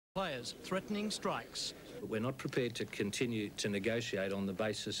Players threatening strikes. But we're not prepared to continue to negotiate on the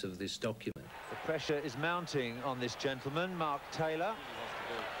basis of this document. The pressure is mounting on this gentleman, Mark Taylor.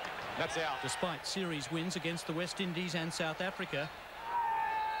 That's out. Despite series wins against the West Indies and South Africa,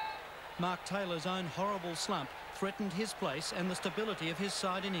 Mark Taylor's own horrible slump threatened his place and the stability of his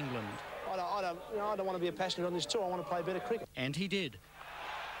side in England. I don't want to be a passenger on this tour. I want to play better cricket. And he did,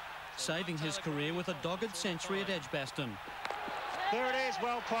 saving his career with a dogged century at Edgbaston. There it is,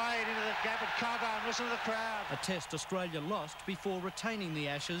 well played into the gap at cover, and listen to the crowd. A test Australia lost before retaining the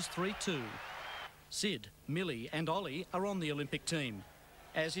Ashes 3-2. Sid, Millie and Ollie are on the Olympic team,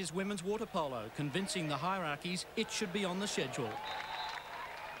 as is women's water polo, convincing the hierarchies it should be on the schedule.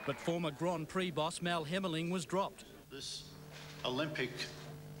 But former Grand Prix boss Mal Hemmerling was dropped. This Olympic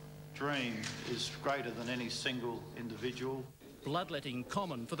dream is greater than any single individual. Bloodletting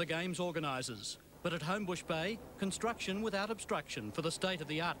common for the Games organisers. But at Homebush Bay, construction without obstruction for the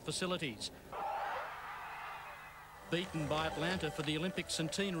state-of-the-art facilities. Beaten by Atlanta for the Olympic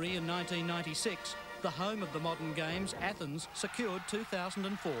centenary in 1996, the home of the modern games, Athens, secured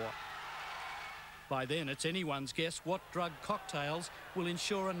 2004. By then, it's anyone's guess what drug cocktails will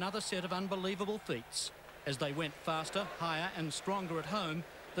ensure another set of unbelievable feats. As they went faster, higher and stronger at home,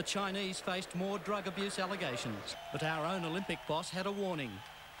 the Chinese faced more drug abuse allegations. But our own Olympic boss had a warning.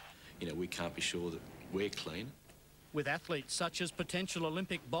 You know, we can't be sure that we're clean. With athletes such as potential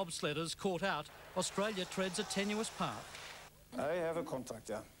Olympic bobsledders caught out, Australia treads a tenuous path. I have a contact,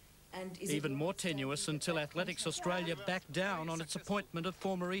 yeah. And even more tenuous until Athletics Australia backed down on its appointment of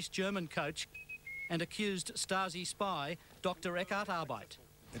former East German coach and accused Stasi spy Dr. Eckhard Arbeit.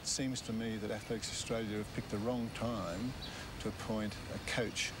 It seems to me that Athletics Australia have picked the wrong time to appoint a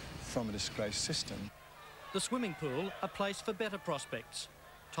coach from a disgraced system. The swimming pool, a place for better prospects.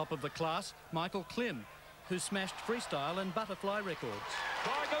 Top of the class, Michael Klim, who smashed freestyle and butterfly records.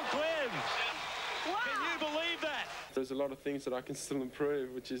 Michael Klim! Wow. Can you believe that? There's a lot of things that I can still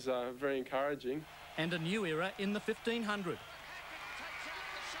improve, which is very encouraging. And a new era in the 1500.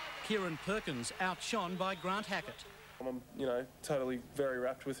 Kieran Perkins outshone by Grant Hackett. I'm, totally very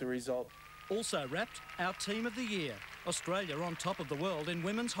wrapped with the result. Also wrapped, our team of the year. Australia on top of the world in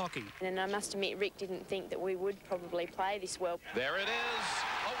women's hockey. And I must admit, Rick didn't think that we would probably play this well. There it is,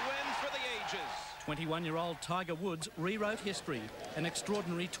 a win for the ages. 21-year-old Tiger Woods rewrote history, an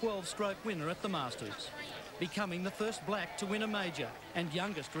extraordinary 12-stroke winner at the Masters, becoming the first black to win a major and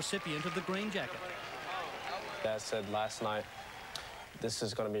youngest recipient of the green jacket. Dad said last night, this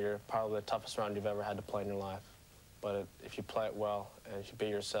is going to be probably the toughest round you've ever had to play in your life. But if you play it well and if you be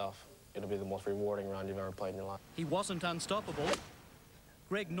yourself, it'll be the most rewarding round you've ever played in your life. He wasn't unstoppable.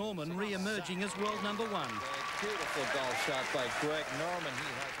 Greg Norman re-emerging as world number one. Beautiful golf shot by Greg Norman.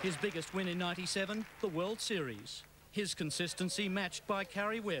 His biggest win in '97, the World Series. His consistency matched by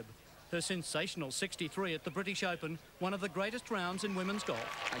Carrie Webb. Her sensational 63 at the British Open, one of the greatest rounds in women's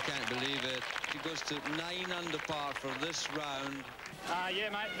golf. I can't believe it. She goes to 9 under par for this round. Yeah,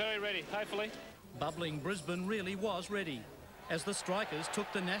 mate, very ready, hopefully. Bubbling Brisbane really was ready, as the Strikers took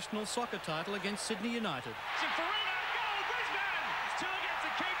the national soccer title against Sydney United. Cifarino, goal, Brisbane! It's 2 against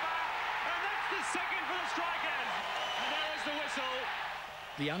the keeper, and that's the second for the Strikers. And there is the whistle.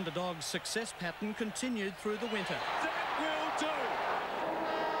 The underdog's success pattern continued through the winter. That will do!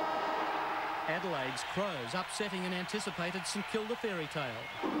 Adelaide's Crows upsetting an anticipated St Kilda fairy tale.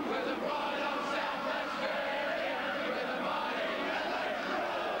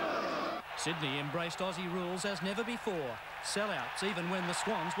 Sydney embraced Aussie rules as never before. Sellouts even when the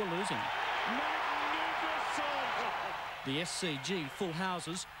Swans were losing. The SCG full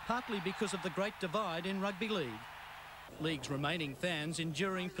houses, partly because of the great divide in rugby league. League's remaining fans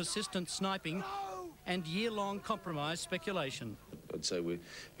enduring persistent sniping and year-long compromise speculation. I'd say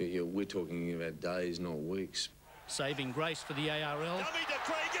we're talking about days, not weeks. Saving grace for the ARL.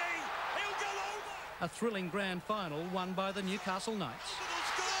 A thrilling grand final won by the Newcastle Knights.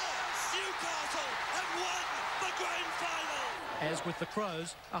 As with the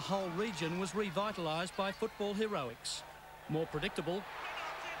Crows, a whole region was revitalised by football heroics. More predictable,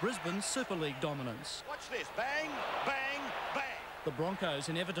 Brisbane's Super League dominance. Watch this, bang, bang, bang. The Broncos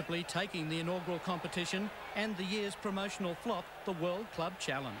inevitably taking the inaugural competition and the year's promotional flop, the World Club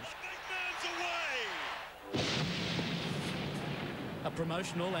Challenge. A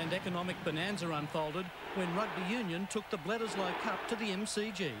promotional and economic bonanza unfolded when Rugby Union took the Bledisloe Cup to the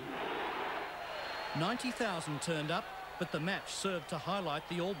MCG. 90,000 turned up, but the match served to highlight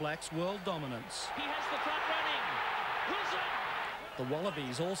the All Blacks' world dominance. He has the front running. Wilson. The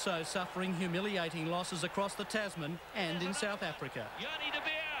Wallabies also suffering humiliating losses across the Tasman and in South Africa. Yanni de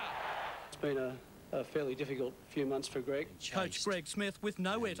Beer. It's been a fairly difficult few months for Greg. Coach Greg Smith with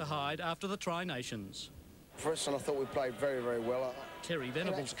nowhere to hide after the Tri-Nations. First, and I thought we played very, very well. Terry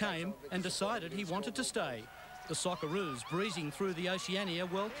Venables came and decided he wanted to stay. The Socceroos breezing through the Oceania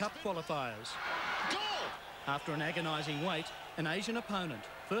World Cup qualifiers. After an agonising wait, an Asian opponent,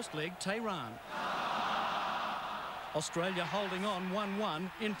 first leg Tehran. Australia holding on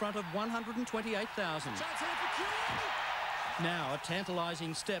 1-1 in front of 128,000. Now a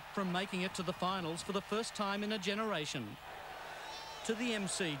tantalising step from making it to the finals for the first time in a generation. To the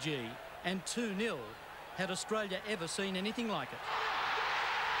MCG, and 2-0. Had Australia ever seen anything like it?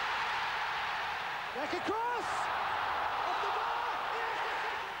 Back across! Off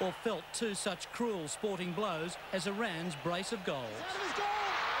the bar! Or felt two such cruel sporting blows as Iran's brace of goals.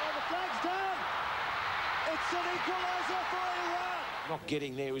 The flag's down! It's an equaliser for Iran! Not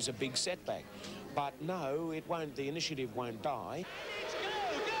getting there is a big setback, but no, it won't. The initiative won't die.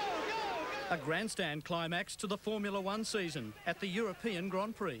 A grandstand climax to the Formula One season at the European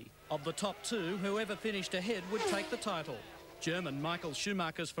Grand Prix. Of the top two, whoever finished ahead would take the title. German Michael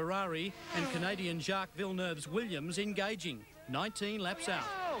Schumacher's Ferrari and Canadian Jacques Villeneuve's Williams engaging, 19 laps out.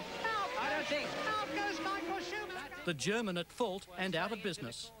 I don't think. Out goes Michael Schumacher! The German at fault and out of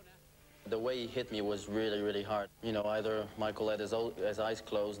business. The way he hit me was really, really hard. You know, either Michael had his eyes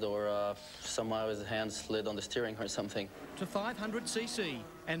closed or somehow his hands slid on the steering or something. To 500cc,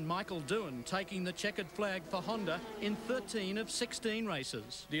 and Michael Doohan taking the checkered flag for Honda in 13 of 16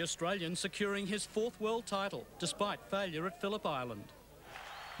 races. The Australian securing his 4th world title, despite failure at Phillip Island.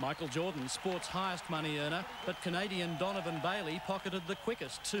 Michael Jordan, sport's highest money earner, but Canadian Donovan Bailey pocketed the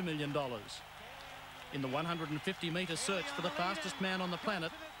quickest $2 million. In the 150-metre search for the fastest man on the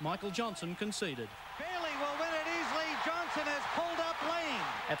planet, Michael Johnson conceded. Bailey will win it easily. Johnson has pulled up lane.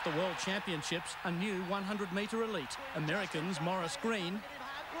 At the World Championships, a new 100-metre elite. Americans Maurice Greene.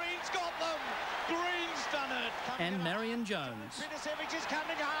 Green's got them. Green's done it. And Marion Jones. Protasevich is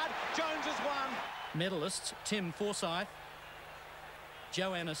coming hard. Jones has won. Medalists Tim Forsyth,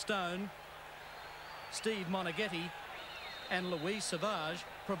 Joanna Stone, Steve Monaghetti and Louise Savage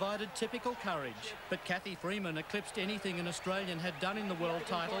provided typical courage. But Kathy Freeman eclipsed anything an Australian had done in the world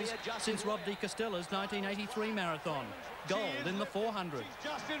titles since Rob de Castella's 1983 marathon. Gold in the 400.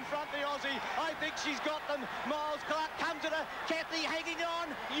 Just in front the Aussie. I think she's got them. Miles Clark comes at her. Kathy hanging on.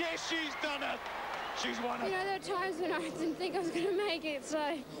 Yes, she's done it. She's won it. You know, there were times when I didn't think I was going to make it,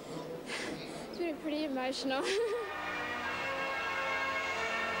 so it's been pretty emotional.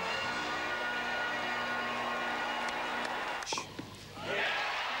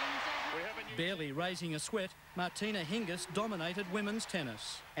 Barely raising a sweat, Martina Hingis dominated women's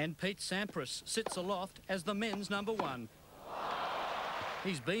tennis. And Pete Sampras sits aloft as the men's #1.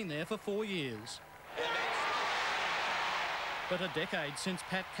 He's been there for 4 years. But a decade since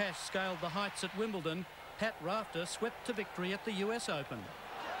Pat Cash scaled the heights at Wimbledon, Pat Rafter swept to victory at the US Open.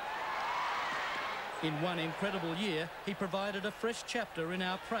 In one incredible year, he provided a fresh chapter in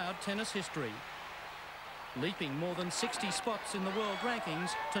our proud tennis history, leaping more than 60 spots in the world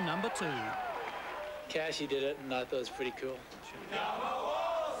rankings to #2. Cashy did it, and I thought it was pretty cool.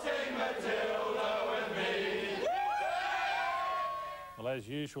 Well, as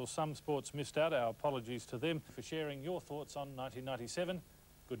usual, some sports missed out. Our apologies to them for sharing your thoughts on 1997.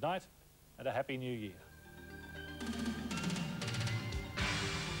 Good night and a happy new year.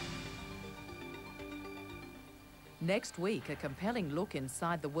 Next week, a compelling look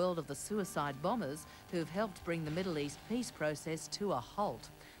inside the world of the suicide bombers who've helped bring the Middle East peace process to a halt.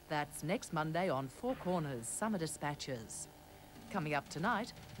 That's next Monday on Four Corners Summer Dispatches. Coming up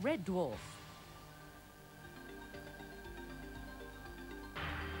tonight, Red Dwarf.